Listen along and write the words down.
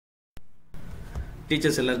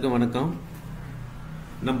Teachers எல்லாருக்கும் வணக்கம்.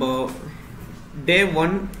 நம்ம டே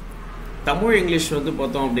 1 தமிழ் இங்கிலீஷ் வந்து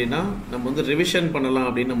பார்த்தோம் அப்படின்னா நம்ம வந்து ரிவிஷன் பண்ணலாம்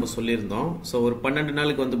அப்படின்னு நம்ம சொல்லியிருந்தோம். ஸோ ஒரு 12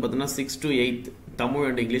 நாளுக்கு வந்து பார்த்தோன்னா 6 to 8 தமிழ்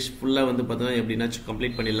அண்ட் இங்கிலீஷ் ஃபுல்லாக வந்து பார்த்தோன்னா எப்படின்னாச்சும்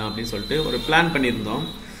கம்ப்ளீட் பண்ணிடலாம் அப்படின்னு சொல்லிட்டு ஒரு பிளான் பண்ணியிருந்தோம்.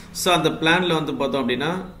 ஸோ அந்த பிளானில் வந்து பார்த்தோம்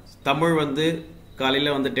அப்படின்னா தமிழ் வந்து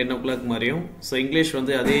காலையில் வந்து 10 o'clock மாதிரியும், ஸோ இங்கிலீஷ்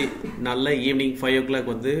வந்து அதே நல்ல ஈவினிங் 5 o'clock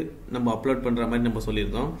வந்து நம்ம அப்லோட் பண்ணுற மாதிரி நம்ம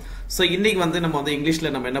சொல்லியிருந்தோம். ஸோ இன்றைக்கி வந்து நம்ம வந்து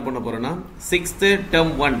இங்கிலீஷில் நம்ம என்ன பண்ண போகிறோம்னா 6th term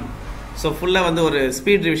 1 ஸோ ஃபுல்லாக வந்து ஒரு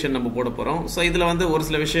ஸ்பீட் ரிவிஷன் நம்ம போட போகிறோம். ஸோ இதில் வந்து ஒரு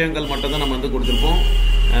சில விஷயங்கள் மட்டும் தான் நம்ம வந்து கொடுத்துருப்போம்,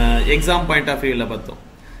 எக்ஸாம் பாயிண்ட் ஆஃப் வியூவில் பார்த்தோம்.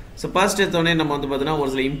 ஸோ ஃபர்ஸ்ட் எடுத்தோடனே நம்ம வந்து பார்த்தீங்கன்னா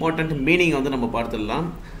ஒரு சில இம்பார்ட்டன்ட் மீனிங் வந்து நம்ம பார்த்துடலாம்.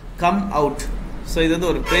 கம் அவுட், ஸோ இது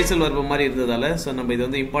வந்து ஒரு பிரேசல் வர்ற மாதிரி இருந்ததால் ஸோ நம்ம இது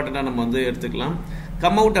வந்து இம்பார்ட்டண்ட்டாக நம்ம வந்து எடுத்துக்கலாம்.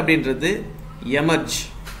 கம் அவுட் அப்படின்றது எமர்ஜ்.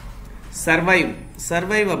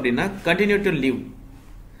 சர்வைவ் அப்படின்னா கண்டினியூ டு லிவ்.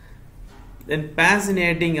 தென்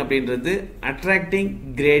பேசினேட்டிங் அப்படின்றது attracting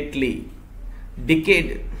greatly.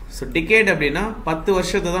 Decade, so decade அப்படின்னா 10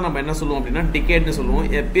 வருஷத்தை தான் நம்ம என்ன சொல்லுவோம் அப்படின்னா டிகேட்னு சொல்லுவோம்,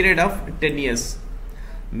 எ பீரியட் ஆஃப் 10 years.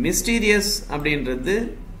 மிஸ்டீரியஸ் அப்படின்றது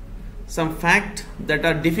some fact that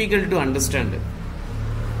R difficult to understand.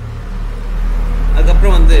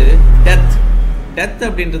 அதுக்கப்புறம் வந்து டெத்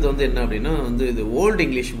அப்படின்றது வந்து என்ன அப்படின்னா வந்து இது ஓல்டு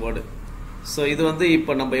இங்கிலீஷ் வேர்டு. ஸோ இது வந்து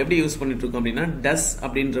இப்போ நம்ம எப்படி யூஸ் பண்ணிட்டு இருக்கோம் அப்படின்னா டஸ்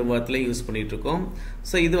அப்படின்ற வேர்டில் யூஸ் பண்ணிட்டு இருக்கோம்.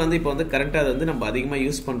 ஸோ இது வந்து இப்போ வந்து கரெக்டாக அதை வந்து நம்ம அதிகமாக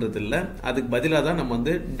யூஸ் பண்ணுறது இல்லை, அதுக்கு பதிலாக தான் நம்ம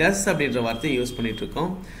வந்து டஸ் அப்படின்ற வார்த்தையை யூஸ் பண்ணிட்டு இருக்கோம்.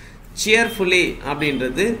 சியர்ஃபுல்லி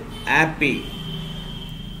அப்படின்றது ஹாப்பி.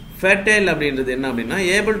 ஃபெர்டைல் அப்படின்றது என்ன அப்படின்னா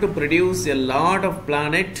able to produce a lot of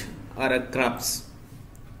planet R a graphs.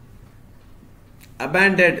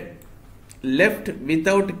 Abandoned, left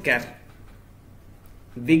without care.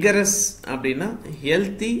 Vigorous அப்படின்னா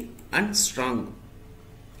ஹெல்த்தி அண்ட் ஸ்ட்ராங்.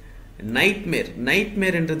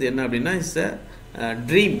 நைட்மேர் என்றது என்ன அப்படின்னா இட்ஸ் அ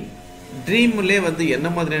ட்ரீம். ட்ரீம்லே வந்து என்ன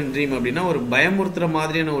மாதிரியான ட்ரீம் அப்படின்னா ஒரு பயமுறுத்துற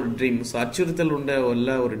மாதிரியான ஒரு ட்ரீம். ஸோ அச்சுறுத்தல்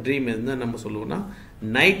உள்ள ஒரு ட்ரீம் என்ன நம்ம சொல்லுவோம்னா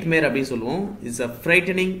நைட்மேர் அப்படின்னு சொல்லுவோம். It's a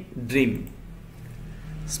frightening dream.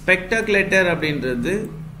 ஸ்பெக்டாகுலேட்டர் அப்படின்றது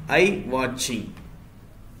ஐ வாட்சிங்.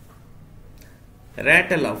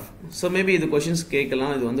 ரேட்டல் ஆஃப், ஸோ மேபி இது கொஷின்ஸ்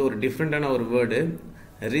கேட்கலாம், இது வந்து ஒரு டிஃப்ரெண்டான ஒரு வேர்டு.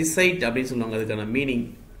 ரிசைட் அப்படின்னு சொல்லுவாங்க அதுக்கான மீனிங்.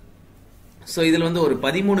 ஸோ இதில் வந்து ஒரு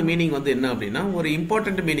 13 மீனிங் வந்து என்ன அப்படின்னா ஒரு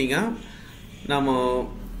இம்பார்ட்டண்ட் மீனிங்காக நம்ம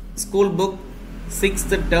ஸ்கூல் புக்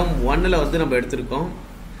 6th term 1 வந்து நம்ம எடுத்திருக்கோம்.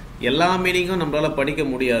 எல்லா மீனிங்கும் நம்மளால் படிக்க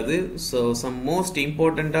முடியாது. ஸோ சம் மோஸ்ட்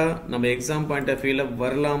இம்பார்ட்டண்ட்டாக நம்ம எக்ஸாம் பாயிண்ட் ஆஃப் வியூவில்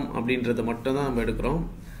வரலாம் அப்படின்றத மட்டும் தான் நம்ம எடுக்கிறோம்.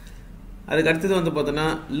 அதுக்கு அடுத்தது வந்து பார்த்தோன்னா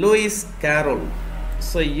லூயிஸ் கேரோல்.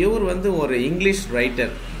 ஸோ இவர் வந்து ஒரு English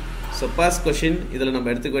writer. So first question இதில்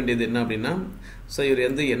நம்ம எடுத்துக்க வேண்டியது என்ன அப்படின்னா ஸோ இவர்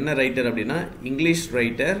வந்து என்ன ரைட்டர் அப்படின்னா இங்கிலீஷ்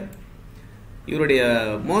ரைட்டர். இவருடைய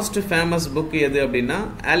மோஸ்ட் ஃபேமஸ் புக் எது அப்படின்னா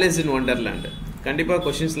ஆலிஸ் இன் வண்டர்லேண்ட். கண்டிப்பாக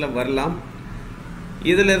கொஷின்ஸில் வரலாம்.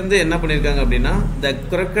 இதிலிருந்து என்ன பண்ணியிருக்காங்க அப்படின்னா த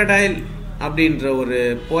crocodile அப்படின்ற ஒரு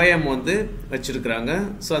போயம் வந்து வச்சிருக்கிறாங்க.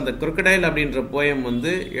 ஸோ அந்த crocodile அப்படின்ற போயம்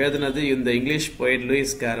வந்து எழுதினது இந்த இங்கிலீஷ் போயட்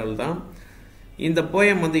லூயிஸ் கேரோல் தான். இந்த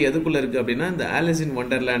போயம் வந்து எதுக்குள்ளே இருக்குது அப்படின்னா இந்த ஆலிஸ் இன்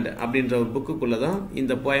வண்டர்லேண்ட் அப்படின்ற ஒரு புக்குக்குள்ளே தான்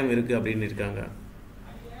இந்த போயம் இருக்குது அப்படின்னு இருக்காங்க.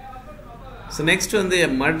 ஸோ நெக்ஸ்ட் வந்து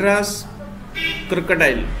மட்ராஸ்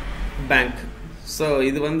crocodile பேங்க். ஸோ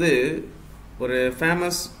இது வந்து ஒரு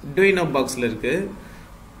ஃபேமஸ் டூயினோ பாக்ஸில் இருக்குது.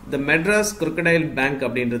 த மெட்ராஸ் crocodile பேங்க்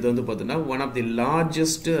அப்படின்றது வந்து பார்த்தீங்கன்னா one of the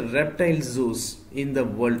largest reptile juice இன் த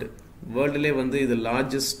வேர்ல்டுலே வந்து இது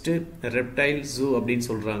லார்ஜஸ்ட் ரெப்டைல் ஜூ அப்படின்னு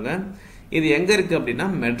சொல்கிறாங்க. இது எங்கே இருக்குது அப்படின்னா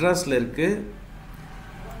மெட்ராஸில் இருக்குது.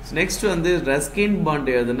 நெக்ஸ்ட் வந்து ரஸ்கின்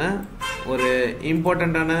பாண்ட் எழுதின ஒரு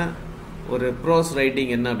இம்பார்ட்டண்ட்டான ஒரு ப்ரோஸ்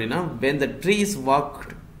ரைட்டிங் என்ன அப்படின்னா when the tree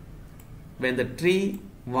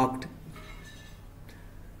walked.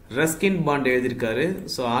 Ruskin bond எழுதியிருக்காரு.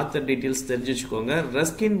 ஸோ ஆத்தர் டீட்டெயில்ஸ் தெரிஞ்சு வச்சுக்கோங்க.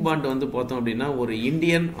 ரஸ்கின் பாண்ட் வந்து பார்த்தோம் அப்படின்னா ஒரு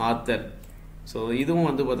இந்தியன் ஆத்தர். ஸோ இதுவும்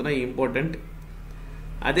வந்து பார்த்தோன்னா இம்பார்ட்டண்ட்.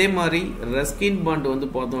 அதே மாதிரி ரஸ்கின் பாண்ட் வந்து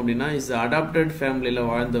பார்த்தோம் அப்படின்னா இஸ் அடாப்டட் ஃபேமிலியில்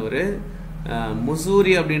வாழ்ந்தவர்.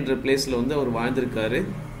 முசூரி அப்படின்ற பிளேஸில் வந்து அவர் வாழ்ந்திருக்காரு.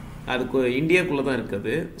 அதுக்கு இந்தியாக்குள்ளே தான்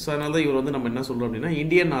இருக்குது. ஸோ அதனால தான் இவர் வந்து நம்ம என்ன சொல்கிறோம் அப்படின்னா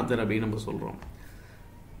இந்தியன் ஆத்தர் அப்படின்னு நம்ம சொல்கிறோம்.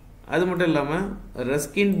 அது மட்டும் இல்லாமல்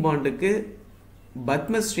ரஸ்கின் பாண்டுக்கு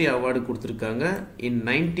பத்மஸ்ரீ அவார்டு கொடுத்துருக்காங்க இன்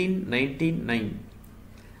 1999.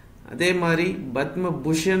 அதே மாதிரி பத்ம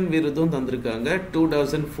பூஷன் விருதும் தந்திருக்காங்க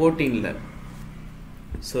 2014.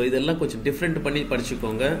 ஸோ இதெல்லாம் கொஞ்சம் டிஃப்ரெண்ட் பண்ணி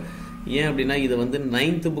படிச்சுக்கோங்க. ஏன் அப்படின்னா இதை வந்து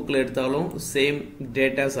 9th புக்கில் எடுத்தாலும் சேம்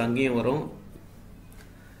டேட்டாஸ் அங்கேயும் வரும்.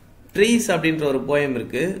 ட்ரீஸ் அப்படின்ற ஒரு போயம்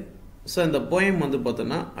இருக்குது. ஸோ அந்த போயம் வந்து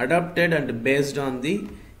பார்த்தோன்னா adapted and based on the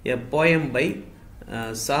a poem by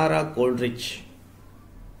Sarah Coleridge.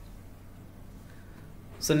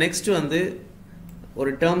 So next வந்து ஒரு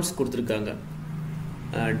டேர்ம்ஸ் கொடுத்துருக்காங்க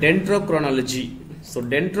டென்ட்ரோக்ரோனாலஜி. ஸோ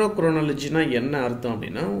டென்ட்ரோக்ரோனாலஜினா என்ன அர்த்தம்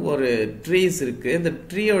அப்படின்னா ஒரு ட்ரீஸ் இருக்குது, இந்த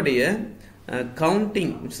ட்ரீயோடைய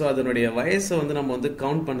கவுண்டிங். ஸோ அதனுடைய வயசை வந்து நம்ம வந்து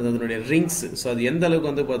கவுண்ட் பண்ணுறது, அதனுடைய ரிங்ஸ். ஸோ அது எந்த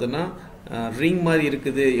அளவுக்கு வந்து பார்த்தோன்னா ரிங் மாதிரி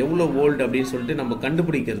இருக்குது, எவ்வளோ ஓல்டு அப்படின்னு சொல்லிட்டு நம்ம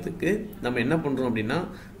கண்டுபிடிக்கிறதுக்கு நம்ம என்ன பண்ணுறோம் அப்படின்னா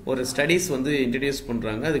ஒரு ஸ்டடீஸ் வந்து இன்ட்ரடியூஸ்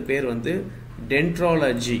பண்ணுறாங்க. அதுக்கு பேர் வந்து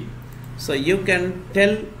டென்ட்ராலஜி. So you can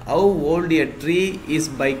tell how old a tree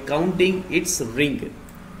is by counting it's ring.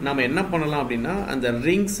 நம்ம என்ன பண்ணலாம் அப்படின்னா அந்த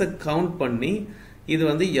ரிங்ஸை கவுண்ட் பண்ணி இது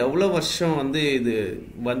வந்து எவ்வளோ வருஷம் வந்து இது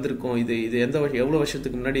வந்திருக்கும், இது இது எந்த வருஷம் எவ்வளோ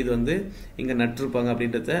வருஷத்துக்கு முன்னாடி இது வந்து இங்கே நட்டிருப்பாங்க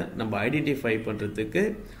அப்படின்றத நம்ம ஐடென்டிஃபை பண்ணுறதுக்கு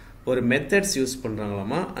ஒரு மெத்தட்ஸ் யூஸ்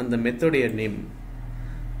பண்ணுறாங்களாமா. அந்த மெத்தோடைய நேம்.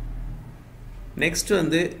 நெக்ஸ்ட்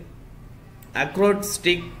வந்து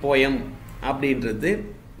அக்ரோஸ்டிக் போயம் அப்படின்றது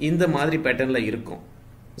இந்த மாதிரி பேட்டர்னில் இருக்கும்.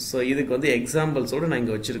 ஸோ இதுக்கு வந்து எக்ஸாம்பிள்ஸோடு நான்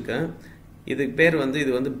இங்கே வச்சுருக்கேன். இதுக்கு பேர் வந்து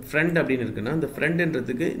இது வந்து ஃப்ரெண்ட் அப்படின்னு இருக்குன்னா இந்த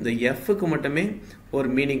ஃப்ரெண்டுன்றதுக்கு இந்த எஃப்க்கு மட்டுமே ஒரு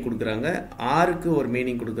மீனிங் கொடுக்குறாங்க, ஆருக்கு ஒரு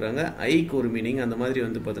மீனிங் கொடுக்குறாங்க, ஐக்கு ஒரு மீனிங். அந்த மாதிரி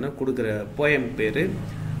வந்து பார்த்தீங்கன்னா கொடுக்குற போயம் பேர்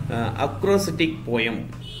acrostic poem.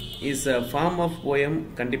 Is a form of poem.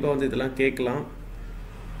 கண்டிப்பாக வந்து இதெல்லாம் கேட்கலாம்.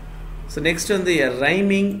 ஸோ நெக்ஸ்ட் வந்து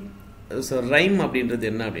ரைமிங். ஸோ ரைம் அப்படின்றது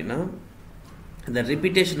என்ன அப்படின்னா the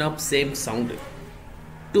repetition of same sound,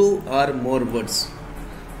 2 or more words.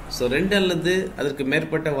 So 2 அல்லது அதற்கு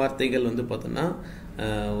மேற்பட்ட வார்த்தைகள் வந்து பார்த்தோன்னா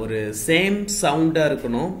ஒரு சேம் சவுண்டாக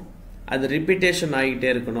இருக்கணும், அது ரிப்பீட்டேஷன் ஆகிட்டே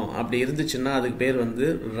இருக்கணும். அப்படி இருந்துச்சுன்னா அதுக்கு பேர் வந்து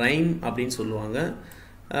ரைம் அப்படின்னு சொல்லுவாங்க.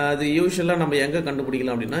 அது யூஸ்வலாக நம்ம எங்கே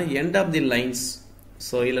கண்டுபிடிக்கலாம் அப்படின்னா end of the lines.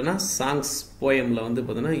 So இல்லைனா சாங்ஸ் போயமில் வந்து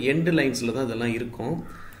பார்த்தோன்னா எண்டு லைன்ஸில் தான் இதெல்லாம் இருக்கும்.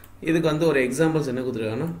 இதுக்கு வந்து ஒரு எக்ஸாம்பிள்ஸ் என்ன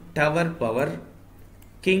கொடுத்துருக்காங்கன்னா tower power,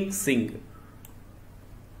 king Singh.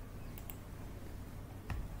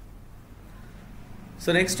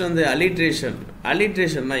 So next வந்து அலிட்ரேஷன்.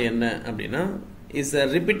 அலிட்ரேஷன்னா என்ன அப்படின்னா is a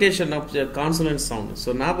repetition of consonant sound. So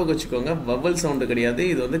ஞாபகம் வச்சுக்கோங்க, வவல் சவுண்டு கிடையாது,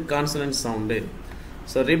 இது வந்து consonant sound.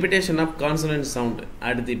 So repetition of consonant sound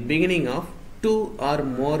at the beginning of 2 or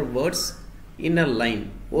more words in a line.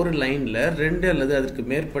 ஒரு லைனில் 2 அல்லது அதற்கு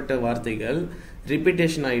மேற்பட்ட வார்த்தைகள்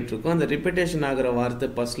ரிப்பீட்டேஷன் ஆகிட்டு இருக்கும். அந்த ரிப்பீட்டேஷன் ஆகிற வார்த்தை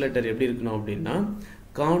ஃபர்ஸ்ட் லெட்டர் எப்படி இருக்கணும் அப்படின்னா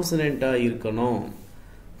கான்சனண்ட்டாக இருக்கணும்.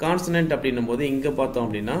 கான்சனண்ட் அப்படின்னும் போது இங்கே பார்த்தோம்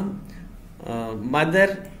அப்படின்னா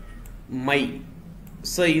மதர், மை.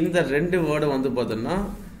 ஸோ இந்த 2 வேர்டை வந்து பார்த்தோம்னா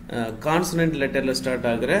கான்சனன்ட் லெட்டரில் ஸ்டார்ட்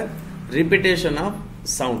ஆகிற ரிப்பீட்டேஷன் ஆஃப்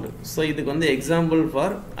சவுண்டு. ஸோ இதுக்கு வந்து எக்ஸாம்பிள்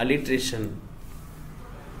ஃபார் அலிட்ரேஷன்.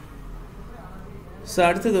 ஸோ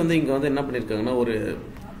அடுத்தது வந்து இங்கே வந்து என்ன பண்ணியிருக்காங்கன்னா ஒரு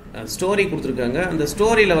ஸ்டோரி கொடுத்துருக்காங்க. அந்த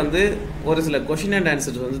ஸ்டோரியில் வந்து ஒரு சில கொஷின் அண்ட்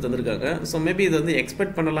ஆன்சர்ஸ் வந்து தந்திருக்காங்க. ஸோ மேபி இது வந்து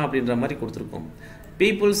எக்ஸ்பெக்ட் பண்ணலாம் அப்படின்ற மாதிரி கொடுத்துருக்கோம்.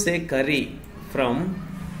 People say curry from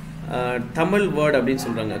Tamil word அப்படின்னு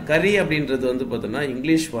சொல்கிறாங்க. கரி அப்படின்றது வந்து பார்த்தோன்னா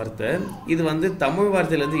இங்கிலீஷ் வார்த்தை, இது வந்து தமிழ்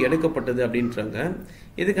வார்த்தையிலேருந்து எடுக்கப்பட்டது அப்படின்றாங்க.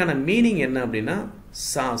 இதுக்கான மீனிங் என்ன அப்படின்னா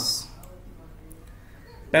சாஸ்.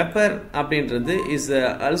 பெப்பர் அப்படின்றது is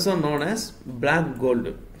also known as black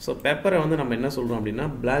gold. So பெப்பரை வந்து நம்ம என்ன சொல்கிறோம் அப்படின்னா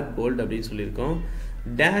பிளாக் கோல்டு அப்படின்னு சொல்லியிருக்கோம்.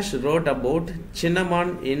 Dash wrote about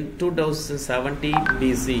cinnamon in 2070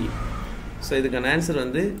 BC. So இதுக்கான ஆன்சர்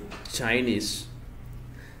வந்து Chinese.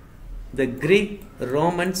 The Greek,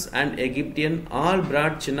 Romans and Egyptian all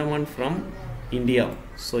brought cinnamon from India.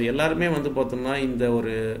 So எல்லாருமே வந்து பார்த்தோம்னா இந்த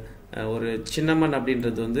ஒரு சின்னமன்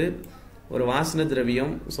அப்படின்றது வந்து ஒரு வாசனை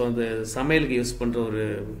திரவியம். ஸோ அந்த சமையலுக்கு யூஸ் பண்ணுற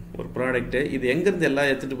ஒரு ப்ராடக்ட்டு. இது எங்கேருந்து எல்லாம்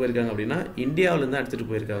எடுத்துகிட்டு போயிருக்காங்க அப்படின்னா இந்தியாவிலேருந்து தான்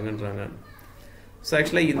எடுத்துகிட்டு போயிருக்காங்கன்றாங்க. ஸோ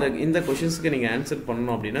ஆக்சுவலாக இந்த கொஷின்ஸுக்கு நீங்கள் ஆன்சர்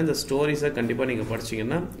பண்ணணும் அப்படின்னா இந்த ஸ்டோரிஸை கண்டிப்பாக நீங்கள்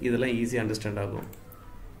படிச்சிங்கன்னா இதெல்லாம் ஈஸியாக அண்டர்ஸ்டாண்ட் ஆகும்.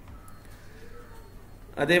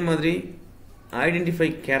 அதே மாதிரி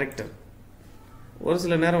ஐடென்டிஃபை கேரக்டர். ஒரு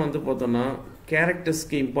சில நேரம் வந்து பார்த்தோம்னா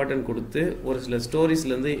கேரக்டர்ஸ்க்கு இம்பார்ட்டன்ட் கொடுத்து ஒரு சில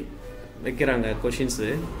ஸ்டோரிஸ்லேருந்து வைக்கிறாங்க கொஷின்ஸு.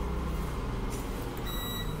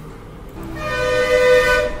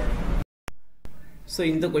 ஸோ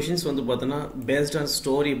இந்த கொஷின்ஸ் வந்து பார்த்தோன்னா பேஸ்ட் ஆன்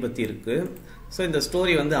ஸ்டோரி பற்றி இருக்குது. ஸோ இந்த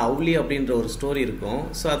ஸ்டோரி வந்து அவுலி அப்படின்ற ஒரு ஸ்டோரி இருக்கும்.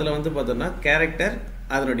 ஸோ அதில் வந்து பார்த்தோன்னா கேரக்டர்,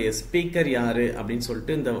 அதனுடைய ஸ்பீக்கர் யார் அப்படின்னு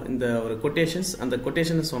சொல்லிட்டு இந்த ஒரு கொட்டேஷன்ஸ், அந்த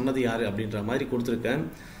கொட்டேஷனை சொன்னது யார் அப்படின்ற மாதிரி கொடுத்துருக்கேன்.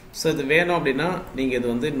 ஸோ இது வேணும் அப்படின்னா நீங்கள் இது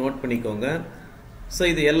வந்து நோட் பண்ணிக்கோங்க. ஸோ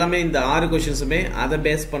இது எல்லாமே இந்த 6 கொஷின்ஸுமே அதை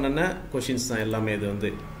பேஸ் பண்ணின கொஷின்ஸ் தான் எல்லாமே. இது வந்து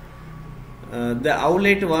த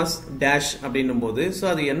அவுலைட் வாஸ் டேஷ் அப்படின்னும் போது ஸோ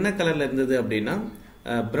அது என்ன கலரில் இருந்தது அப்படின்னா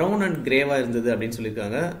ப்ரௌன் அண்ட் கிரேவாக இருந்தது அப்படின்னு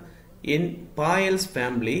சொல்லியிருக்காங்க. இன் பாயல்ஸ்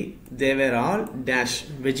ஃபேமிலி தேவர் ஆல் டேஷ்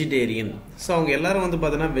வெஜிடேரியன். ஸோ அவங்க எல்லாரும் வந்து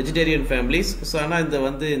பார்த்தோன்னா வெஜிடேரியன் ஃபேமிலிஸ். ஸோ ஆனால்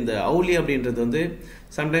இந்த அவுலி அப்படின்றது வந்து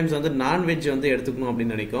சம்டைம்ஸ் வந்து நான்வெஜ் வந்து எடுத்துக்கணும்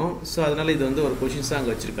அப்படின்னு நினைக்கும். ஸோ அதனால இது வந்து ஒரு கொஷின்ஸாக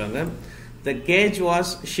அங்கே வச்சுருக்காங்க. த gauge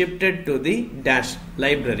was shifted to the dash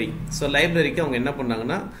library. So லைப்ரரிக்கு அவங்க என்ன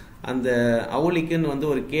பண்ணாங்கன்னா அந்த அவுலிக்குன்னு வந்து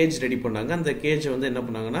ஒரு கேஜ் ரெடி பண்ணாங்க. அந்த கேஜை வந்து என்ன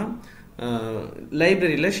பண்ணாங்கன்னா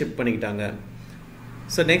லைப்ரரியில் ஷிஃப்ட் பண்ணிக்கிட்டாங்க.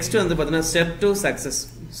 ஸோ நெக்ஸ்ட் வந்து பார்த்தீங்கன்னா step to success.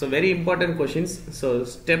 So very important questions. So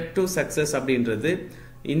step to success அப்படின்றது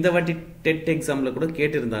இந்த வாட்டி டெட் எக்ஸாமில் கூட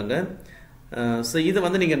கேட்டிருந்தாங்க. ஸோ இதை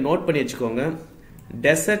வந்து நீங்கள் நோட் பண்ணி வச்சுக்கோங்க.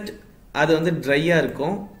 டெசர்ட் அது வந்து ட்ரையாக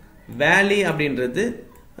இருக்கும். வேலி அப்படின்றது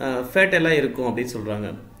ஃபேட்டலாக இருக்கும் அப்படின்னு சொல்கிறாங்க.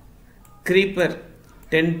 Creeper,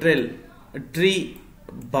 டென்ட்ரெல், tree,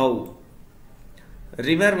 bow.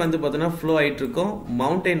 ரிவர் வந்து பார்த்தோன்னா ஃப்ளோ ஆகிட்டு இருக்கும்.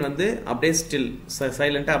 மவுண்டெயின் வந்து அப்படியே ஸ்டில்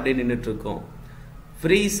சைலண்டாக அப்படியே நின்றுட்டு இருக்கும்.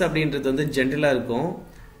 ஃப்ரீஸ் அப்படின்றது வந்து ஜென்ரலாக இருக்கும்.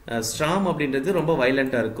 ஸ்ட்ராம் அப்படின்றது ரொம்ப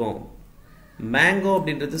வைலண்ட்டாக இருக்கும். மேங்கோ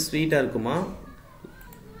அப்படின்றது ஸ்வீட்டாக இருக்குமா.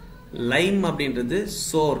 லைம் அப்படின்றது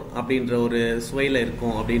சோர் அப்படின்ற ஒரு சுவையில்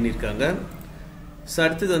இருக்கும் அப்படின்னு இருக்காங்க. ஸோ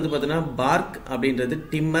அடுத்தது வந்து பார்த்தோன்னா பார்க் அப்படின்றது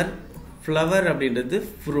டிம்மர், ஃப்ளவர் அப்படின்றது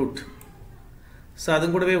ஃப்ரூட். ஸோ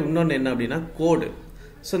அது கூடவே இன்னொன்று என்ன அப்படின்னா கோடு.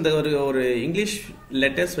 ஸோ இந்த ஒரு இங்கிலீஷ்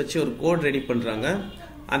லெட்டர்ஸ் வச்சு ஒரு கோட் ரெடி பண்ணுறாங்க.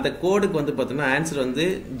 அந்த கோடுக்கு வந்து பார்த்தோன்னா ஆன்சர் வந்து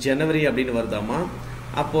ஜனவரி அப்படின்னு வருதாமா.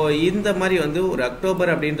 அப்போது இந்த மாதிரி வந்து ஒரு அக்டோபர்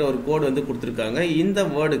அப்படின்ற ஒரு கோடு வந்து கொடுத்துருக்காங்க இந்த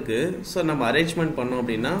வேர்டுக்கு. ஸோ நம்ம அரேஞ்ச்மெண்ட் பண்ணோம்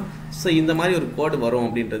அப்படின்னா ஸோ இந்த மாதிரி ஒரு கோடு வரும்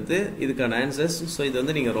அப்படின்றது இதுக்கான ஆன்சர்ஸ். ஸோ இது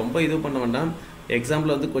வந்து நீங்கள் ரொம்ப இது பண்ண வேண்டாம்.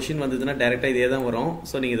 எக்ஸாம்பிள் வந்து கொஷின் வந்ததுன்னா டைரெக்டாக இதே தான் வரும்.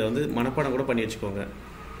 ஸோ நீங்கள் இதை வந்து மனப்பாடம் கூட பண்ணி வச்சுக்கோங்க.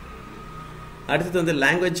 அடுத்தது வந்து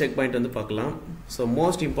லாங்குவேஜ் செக் பாயிண்ட் வந்து பார்க்கலாம். So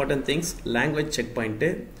most important things language check point.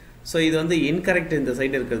 So இது வந்து இன்கரெக்ட் இந்த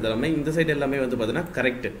சைடு இருக்கிறது எல்லாமே, இந்த சைடு எல்லாமே வந்து பார்த்தீங்கன்னா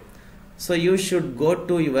correct. So you should go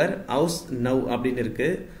to your house now அப்படின்னு இருக்கு.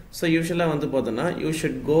 ஸோ யூஸ்வலாக வந்து பார்த்தோன்னா யூ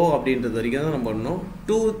ஷுட் கோ அப்படின்றது வரைக்கும் தான் நம்ம பண்ணணும்.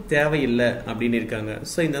 டூ தேவையில்லை அப்படின்னு இருக்காங்க.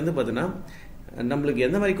 ஸோ இது வந்து பார்த்தீங்கன்னா நம்மளுக்கு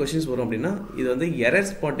எந்த மாதிரி கொஷின்ஸ் வரும் அப்படின்னா இது வந்து எரர்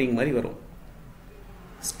ஸ்பாட்டிங் மாதிரி வரும்.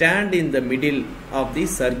 Stand in the middle of the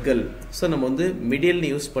circle. So நம்ம வந்து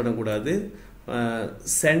மிடில்னு யூஸ் பண்ணக்கூடாது,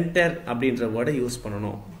 சென்டர் அப்படின்ற வேர்டை யூஸ்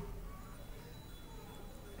பண்ணணும்.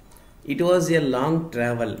 It was a long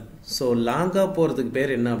travel. So லாங்காக போகிறதுக்கு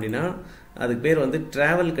பேர் என்ன அப்படின்னா அதுக்கு பேர் வந்து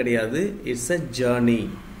ட்ராவல் கிடையாது, it's a journey.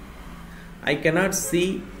 I cannot C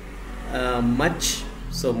much.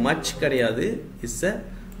 So much கிடையாது, it's a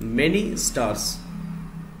many stars.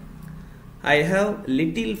 I have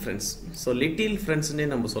little friends. So little ஃப்ரெண்ட்ஸ்னே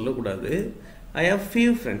நம்ம சொல்லக்கூடாது, ஐ ஹாவ்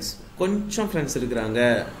ஃபியூ ஃப்ரெண்ட்ஸ். கொஞ்சம் ஃப்ரெண்ட்ஸ் இருக்கிறாங்க.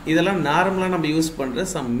 இதெல்லாம் நார்மலாக நம்ம யூஸ் பண்ணுற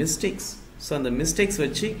சம் மிஸ்டேக்ஸ். ஸோ அந்த மிஸ்டேக்ஸ்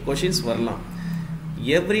வச்சு கொஷின்ஸ் வரலாம்.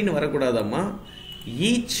 எவ்ரின்னு வரக்கூடாதம்மா,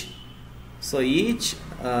 each. So each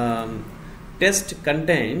test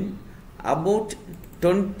contain about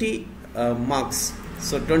 20 marks.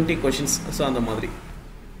 So 20 questions. So அந்த மாதிரி.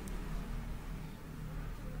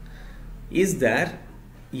 Is there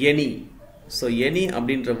any. So any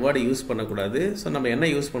அப்படின்ற வேர்டை யூஸ் பண்ணக்கூடாது. ஸோ நம்ம என்ன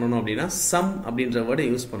யூஸ் பண்ணணும் அப்படின்னா சம் அப்படின்ற வேர்டை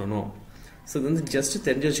யூஸ் பண்ணணும். ஸோ இது வந்து ஜஸ்ட்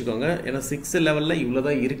தெரிஞ்சு வச்சுக்கோங்க. ஏன்னா 6th லெவலில் இவ்வளோ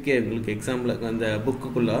தான் இருக்கே உங்களுக்கு எக்ஸாம்பிள் அந்த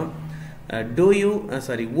புக்குக்குள்ளே.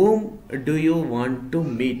 whom do you want to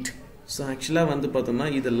meet. So ஆக்சுவலாக வந்து பார்த்தோம்னா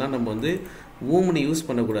இதெல்லாம் நம்ம வந்து whomனு யூஸ்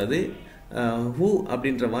பண்ணக்கூடாது, who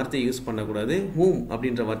அப்படின்ற வார்த்தையை யூஸ் பண்ணக்கூடாது, whom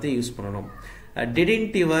அப்படின்ற வார்த்தையை யூஸ் பண்ணணும்.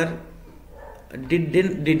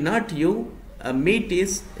 did not you meet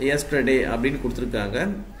is yesterday அப்படின்னு கொடுத்துருக்காங்க.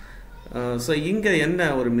 ஸோ இங்கே என்ன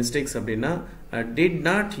ஒரு மிஸ்டேக்ஸ் அப்படின்னா did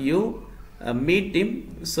not you meet him.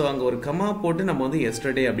 So அங்கே ஒரு கமா போட்டு நம்ம வந்து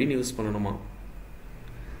yesterday அப்படின்னு யூஸ் பண்ணணுமா.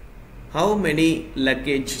 how many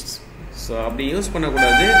luggage. ஸோ அப்படி யூஸ்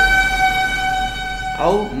பண்ணக்கூடாது.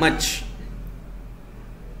 how much.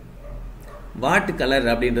 what color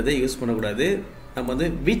அப்படின்றத யூஸ் பண்ணக்கூடாது. நம்ம வந்து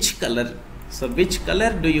which color. So which color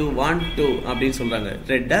do you want to அப்படின்னு சொல்கிறாங்க.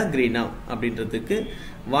 ரெட்டா க்ரீனா அப்படின்றதுக்கு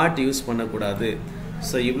வாட் யூஸ் பண்ணக்கூடாது.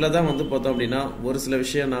 ஸோ இவ்வளோ தான் வந்து பார்த்தோம் அப்படின்னா ஒரு சில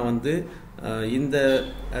விஷயம் நான் வந்து இந்த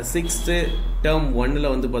 6th term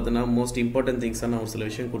 1ல் வந்து பார்த்தோன்னா மோஸ்ட் இம்பார்ட்டன்ட் திங்ஸாக நான் ஒரு சில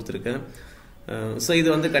விஷயம் கொடுத்துருக்கேன். ஸோ இது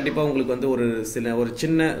வந்து கண்டிப்பாக உங்களுக்கு வந்து ஒரு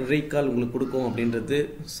சின்ன ரீகால் உங்களுக்கு கொடுக்கும் அப்படின்றது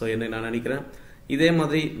ஸோ என்ன நான் நினைக்கிறேன். இதே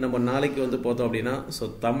மாதிரி நம்ம நாளைக்கு வந்து பார்த்தோம் அப்படின்னா ஸோ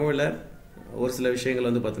தமிழில் ஒரு சில விஷயங்கள்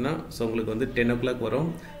வந்து பார்த்தீங்கன்னா ஸோ உங்களுக்கு வந்து 10 o'clock வரும்.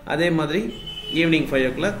 அதே மாதிரி ஈவினிங் 5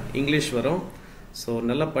 o'clock இங்கிலீஷ் வரும். ஸோ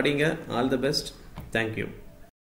நல்லா படிங்க. All the best. தேங்க்யூ.